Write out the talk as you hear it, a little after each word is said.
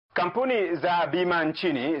Kampuni za bima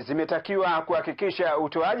nchini zimetakiwa kuhakikisha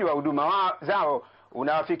utoaji wa huduma zao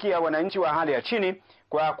unawafikia wananchi wa hali ya chini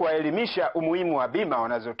kwa kuwaelimisha umuhimu wa bima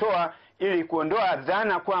wanazotoa ili kuondoa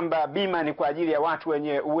dhana kwamba bima ni kwa ajili ya watu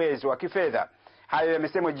wenye uwezo wa kifedha. Hayo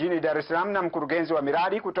yamesemwa jijini Dar es Salaam na mkurugenzi wa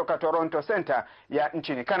miradi kutoka Toronto Center ya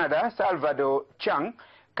nchini Canada, Salvador Chang,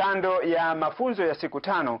 kando ya mafunzo ya siku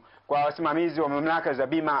 5 kwa wasimamizi wa mamlaka za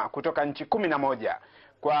bima kutoka nchi 11.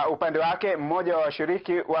 Kwa upande wake, mmoja wa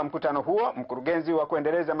washiriki wa mkutano huo, mkurugenzi wa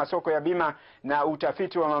kuendeleza masoko ya bima na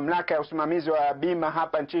utafiti wa mamlaka ya usimamizi wa bima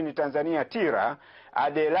hapa nchini Tanzania TIRA,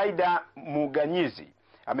 Adelaida Muganyizi,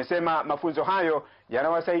 amesema mafunzo hayo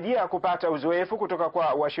yanawasaidia kupata uzoefu kutoka kwa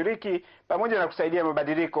washiriki pamoja na kusaidia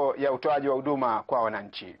mabadiliko ya utoaji wa huduma kwa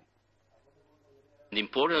wananchi.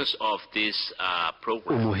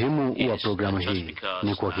 Umuhimu wa programu hii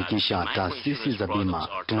ni kuhakikisha taasisi za bima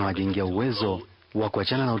tunawajengea uwezo wa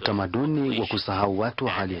kuachana na utamaduni wa kusahau watu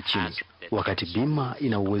wa hali ya chini, wakati bima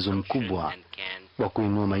ina uwezo mkubwa wa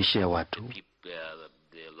kuinua maisha ya watu.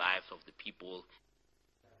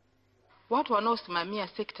 Watu wanaosimamia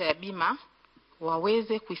sekta ya bima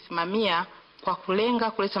waweze kuisimamia kwa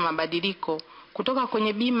kulenga kuleta mabadiliko kutoka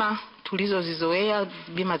kwenye bima tulizozizoea,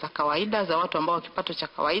 bima za kawaida za watu ambao wa kipato cha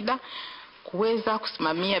kawaida, kuweza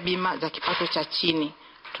kusimamia bima za kipato cha chini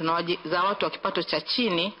za watu wa kipato cha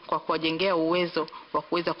chini kwa kuwajengea uwezo wa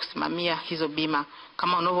kuweza kusimamia hizo bima.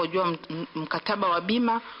 Kama unavyojua, mkataba wa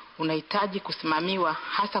bima unahitaji kusimamiwa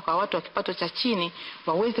hasa kwa watu wa kipato cha chini,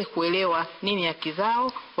 waweze kuelewa nini haki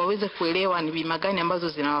zao, waweze kuelewa ni bima gani ambazo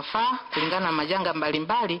zinawafaa kulingana na majanga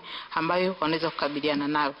mbalimbali ambayo wanaweza kukabiliana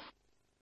nayo.